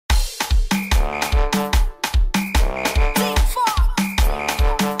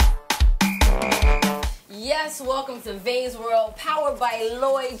welcome to Vayne's World, powered by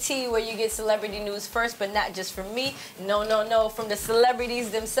Loyalty, where you get celebrity news first, but not just from me. No, from the celebrities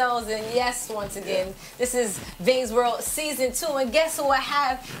themselves. And yes, once again, this is Vayne's World Season 2, and guess who I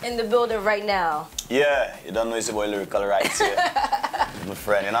have in the building right now? Yeah, you don't know it's your boy Lyrical right here. My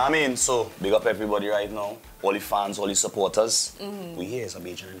friend, you know what I mean? So, big up everybody right now. All the fans, all the supporters. We here, it's a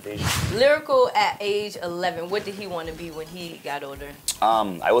major invasion. Lyrical at age 11, what did he want to be when he got older?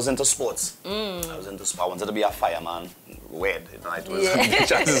 I was into sports. I wanted to be a fireman. Weird, you know, it was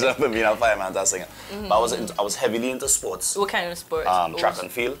chances of being a fireman or singer. But I was heavily into sports. What kind of sports? Track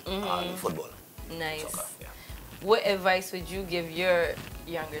and field and football. Nice. Soccer, yeah. What advice would you give your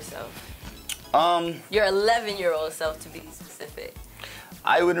younger self? Your 11-year-old self, to be specific.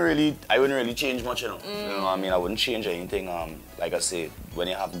 I wouldn't really change much, you know. You know what I mean? I wouldn't change anything. Like I said, when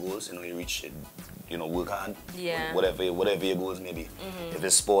you have goals, you know, you reach it, you know, work hard. Yeah. Whatever your goals may be. If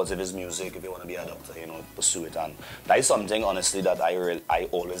it's sports, if it's music, if you want to be a doctor, you know, pursue it. And that is something, honestly, that I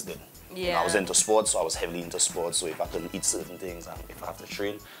always did. Yeah. You know, I was into sports, so I was heavily into sports. So if I couldn't eat certain things and if I have to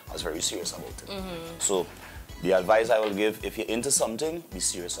train, I was very serious about it. So the advice I will give, if you're into something, be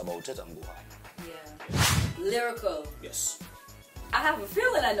serious about it and go hard. Yeah. Lyrical. Yes. I have a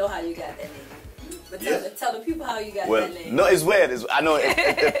feeling I know how you got that name. But tell the people how you got that name. No, it's weird. I know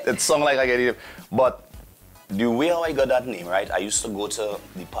it sounds like I get it. But the way how I got that name, right? I used to go to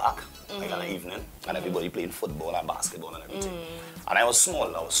the park like in the evening and everybody playing football and basketball and everything. And I was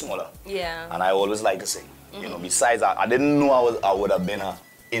smaller. Yeah. And I always liked to sing. You know, besides I didn't know I would have been a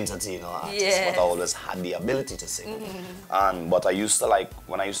entertainer artist, but I always had the ability to sing. But I used to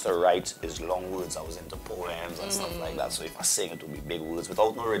when I used to write these long words, I was into poems and stuff like that. So if I sing, it would be big words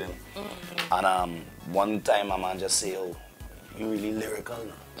without no rhythm. And one time my man just said, "Oh, you really lyrical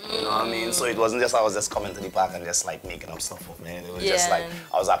now." You know what I mean? So it wasn't just I was just coming to the park and just like making up stuff up, man. It was just like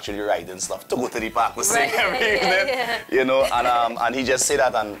I was actually writing stuff to go to the park to sing every evening. You know, and he just said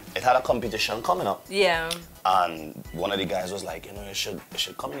that, and it had a competition coming up. Yeah. And one of the guys was like, you know, you should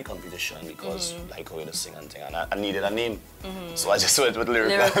come in the competition because like how you sing and thing. And I needed a name. So I just went with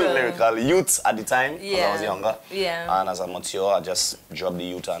Lyrical Youth at the time, when I was younger. Yeah. And as I mature, I just dropped the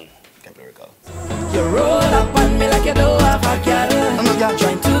youth and kept Lyrical. You roll up on me like you don't have a girl.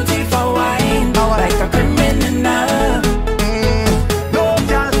 Trying to take for wine, like a criminal. No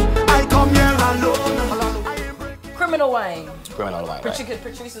girl, I come here alone. Criminal Wine. Criminal Wine, right.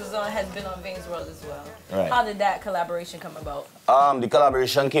 Patrice has been on Vayne's World as well. Right. How did that collaboration come about? The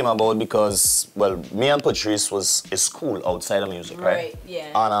collaboration came about because, well, me and Patrice is cool outside of music, right? Right,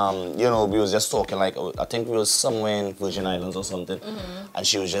 yeah. And, you know, we was just talking, like, I think we was somewhere in Virgin Islands or something. And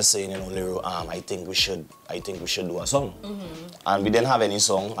she was just saying, you know, Lyro, I think we should do a song. And we didn't have any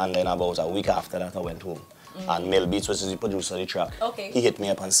song, and then about a week after that, I went home. And Mel Beats, which is the producer of the track, he hit me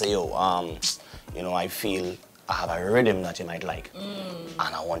up and said, yo, you know, I feel I have a rhythm that you might like, and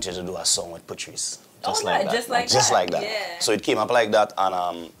I want you to do a song with Patrice. Just like that. Yeah. So it came up like that,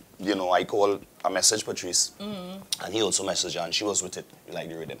 and you know, I called, I messaged Patrice, and he also messaged her, and she was with it, like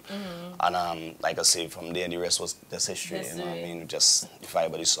the rhythm. And like I say, from there the rest was just history. You know what I mean? Just the vibe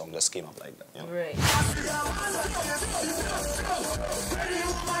of the song just came up like that. You know? Right.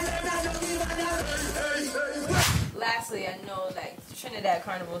 Lastly, I know like Trinidad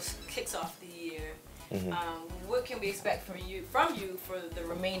Carnival kicks off the year. What can we expect from you for the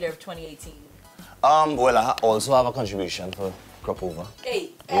remainder of 2018? Well, I also have a contribution for Crop Over. You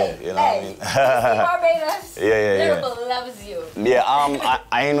know what I mean? Barbados. Lyrical loves you. Yeah,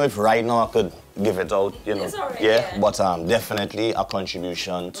 I don't know if right now I could give it out, you know. It's all right, But definitely a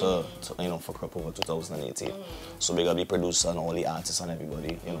contribution to you know, for Crop Over 2018. So big up the producer and all the artists and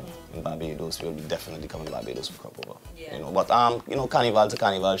everybody, you know, in Barbados. We'll be definitely coming to Barbados for Crop Over. You know, but you know, carnival to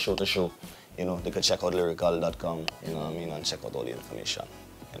carnival, show to show. You know, they could check out lyrical.com, you know what I mean, and check out all the information,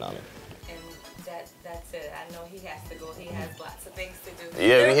 you know what I mean. And that's it. I know he has to go. He has lots of things to do.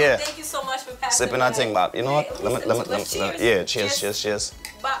 Yeah, we're here. Thank you so much for passing. Sipping that thing, Bob. You know what? Let me, yeah, cheers.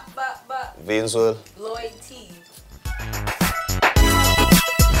 Bop. Vayne's World. Loyalty.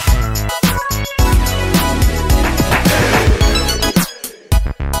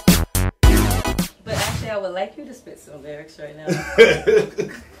 But actually, I would like you to spit some lyrics right now.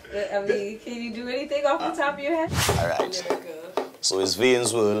 I mean, can you do anything off the top of your head? All right. So it's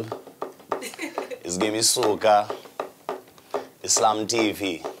Vayne's World. It's Gimme Soca. Islam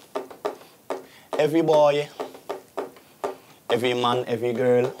TV. Every boy, every man, every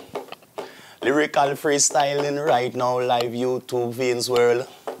girl. Lyrical freestyling right now, live YouTube, Vayne's World.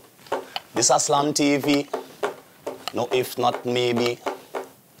 This is Slam TV. No, if not, maybe.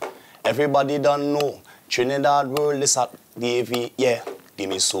 Everybody don't know. Trinidad World, this at DV, yeah. Give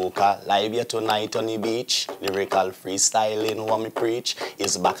me soca live here tonight on the beach. Lyrical freestyling what me preach.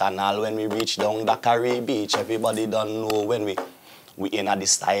 It's bacchanal when we reach down Dakari Beach. Everybody don't know when we in a the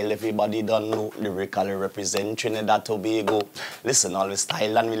style, everybody don't know. Lyrical represent Trinidad Tobago. Listen all the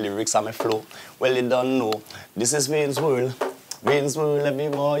style and my lyrics and my flow. Well, you don't know. This is Vayne's World. Vayne's World, every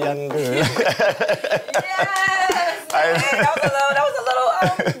boy and girl. Yes! That was a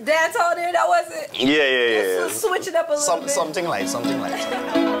little dance on there. That wasn't. Yeah. Switch it up a little bit. Something like.